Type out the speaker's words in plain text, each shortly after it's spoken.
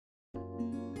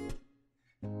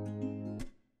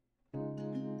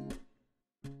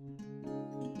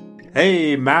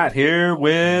Hey, Matt here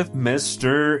with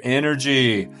Mr.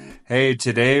 Energy. Hey,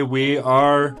 today we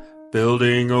are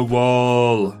building a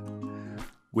wall.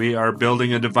 We are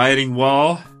building a dividing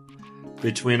wall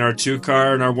between our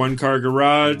 2-car and our 1-car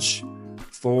garage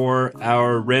for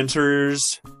our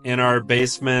renters in our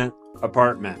basement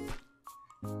apartment.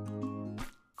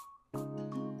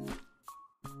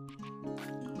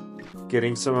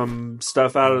 Getting some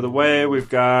stuff out of the way. We've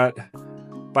got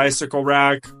bicycle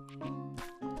rack.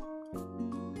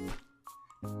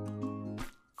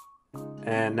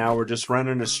 And now we're just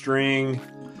running a string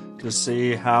to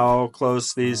see how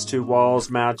close these two walls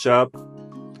match up.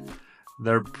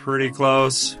 They're pretty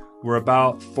close. We're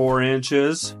about 4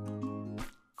 inches.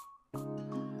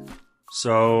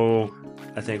 So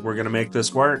I think we're going to make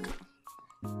this work.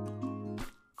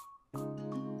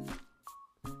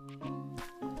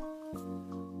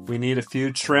 We need a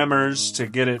few trimmers to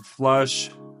get it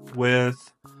flush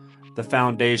with the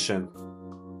foundation.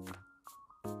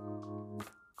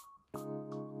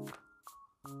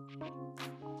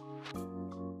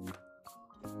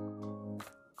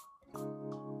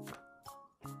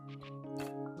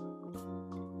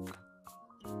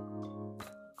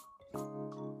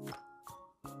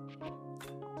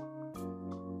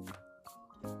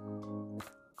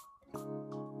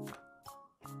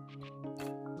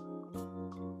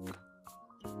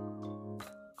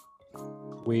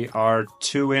 We are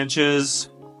 2 inches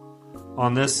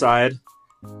on this side.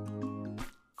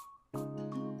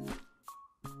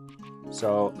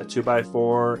 So a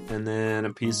 2x4 and then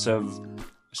a piece of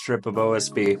strip of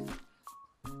OSB.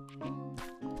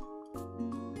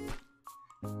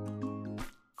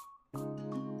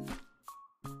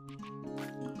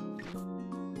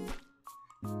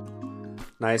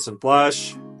 Nice and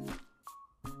flush.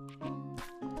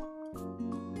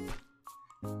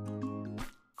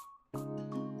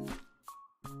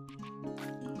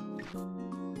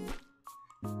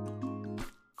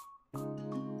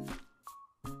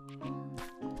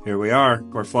 Here we are.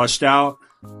 We're flushed out.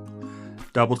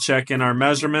 Double checking our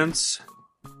measurements.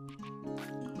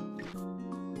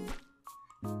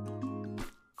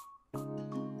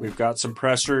 We've got some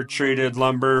pressure treated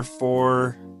lumber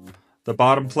for the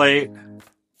bottom plate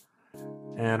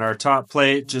and our top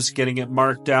plate, just getting it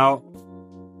marked out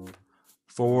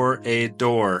for a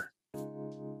door.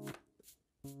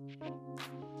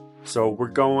 So we're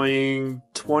going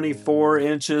 24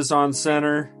 inches on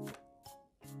center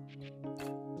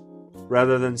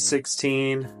rather than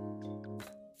 16.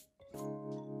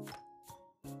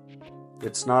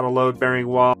 It's not a load-bearing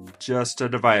wall, just a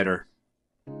divider.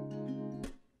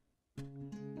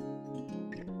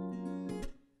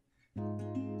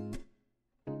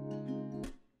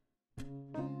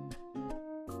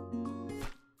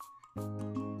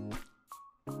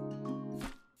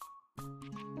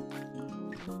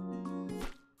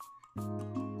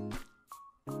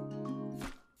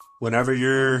 Whenever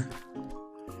you're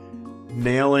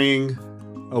nailing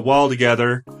a wall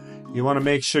together, you want to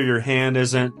make sure your hand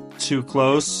isn't too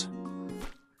close,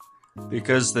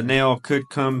 because the nail could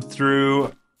come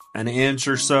through an inch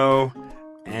or so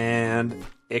and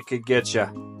it could get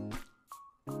you.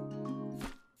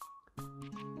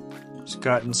 Just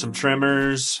cutting some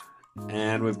trimmers,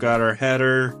 and we've got our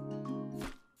header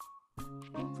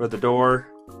for the door.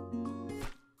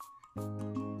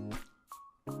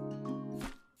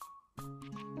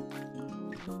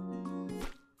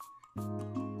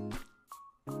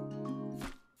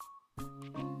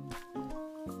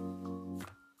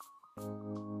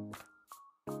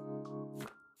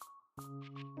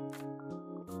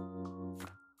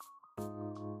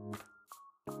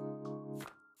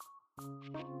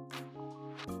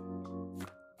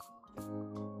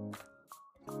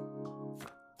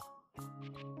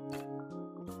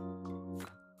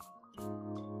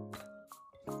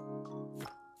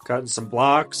 Cutting some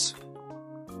blocks.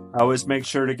 I always make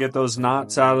sure to get those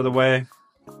knots out of the way.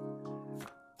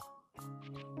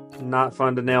 Not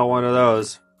fun to nail one of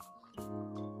those.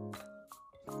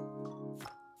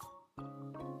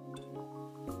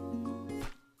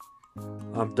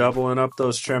 I'm doubling up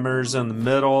those trimmers in the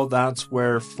middle. That's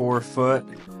where 4 foot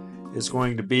is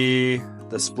going to be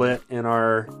the split in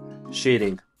our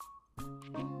sheeting.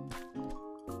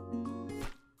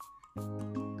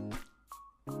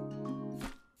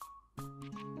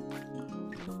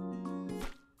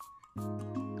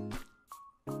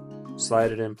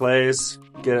 Slide it in place,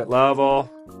 get it level.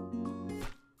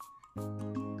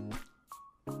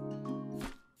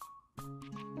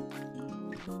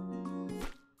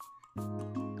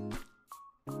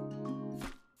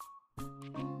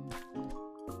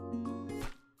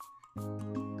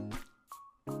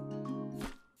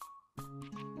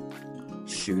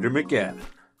 Shoot him again.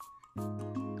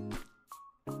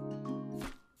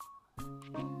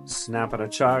 Snapping a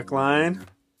chalk line.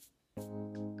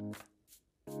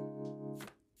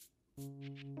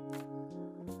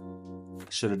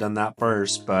 Should have done that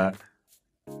first, but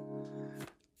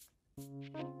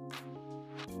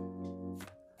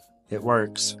it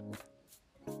works.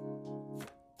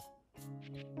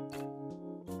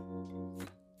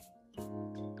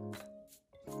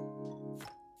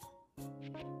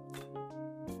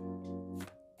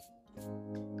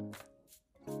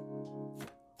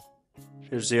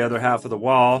 Here's the other half of the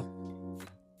wall.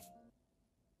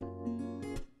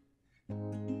 And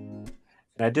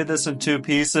I did this in 2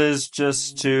 pieces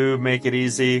just to make it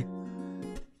easy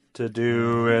to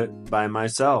do it by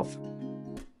myself.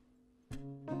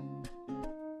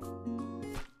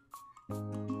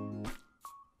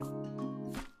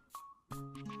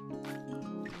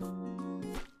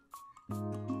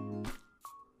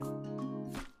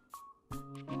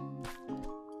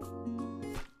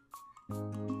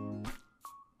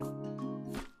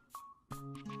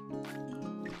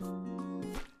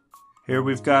 Here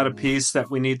we've got a piece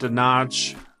that we need to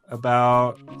notch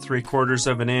about 3/4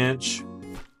 of an inch.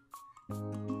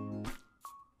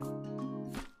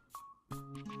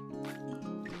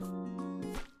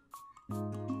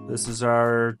 This is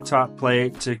our top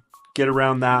plate to get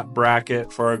around that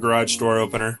bracket for our garage door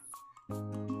opener.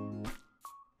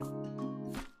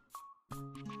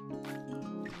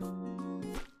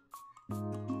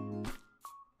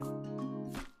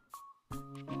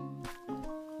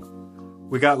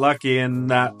 We got lucky and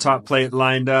that top plate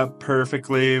lined up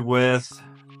perfectly with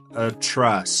a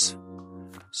truss.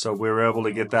 So we were able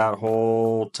to get that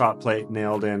whole top plate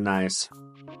nailed in nice.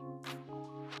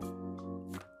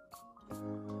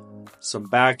 Some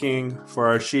backing for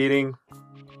our sheeting.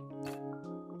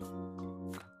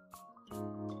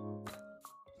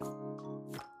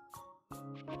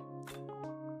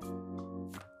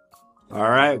 All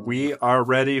right, we are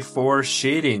ready for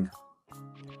sheeting.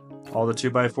 All the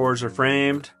 2x4s are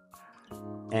framed,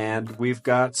 and we've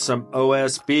got some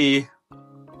OSB.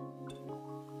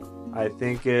 I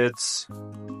think it's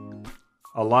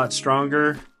a lot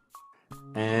stronger,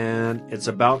 and it's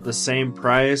about the same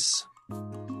price,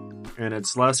 and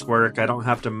it's less work. I don't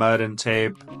have to mud and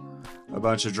tape a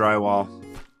bunch of drywall.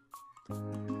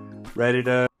 Ready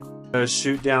to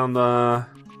shoot down the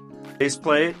base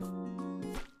plate.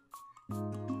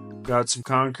 Got some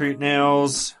concrete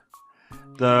nails.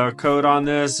 The code on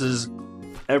this is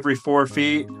every 4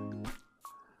 feet,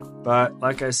 but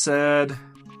like I said,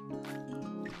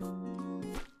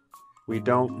 we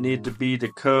don't need to be the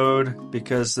code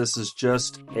because this is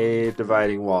just a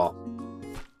dividing wall.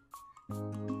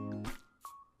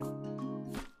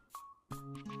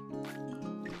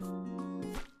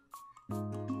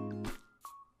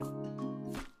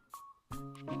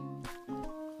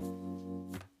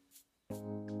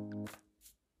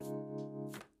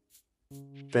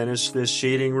 Finish this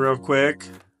sheeting real quick.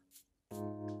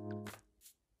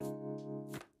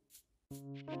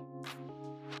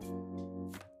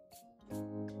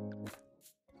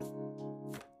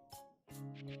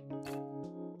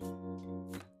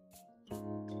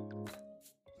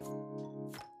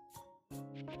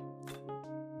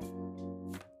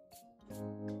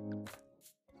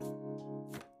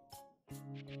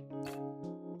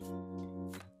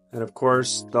 And of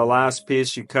course, the last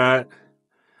piece you cut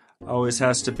always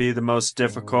has to be the most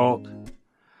difficult.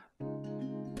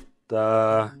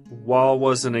 The wall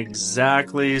wasn't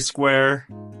exactly square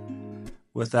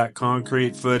with that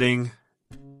concrete footing,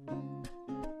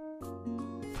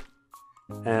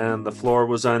 and the floor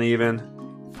was uneven.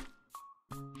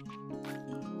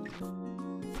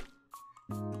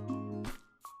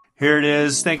 Here it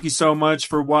is. Thank you so much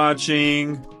for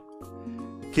watching.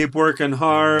 Keep working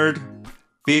hard,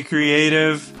 be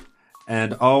creative,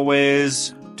 and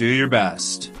always do your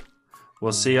best.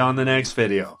 We'll see you on the next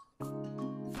video.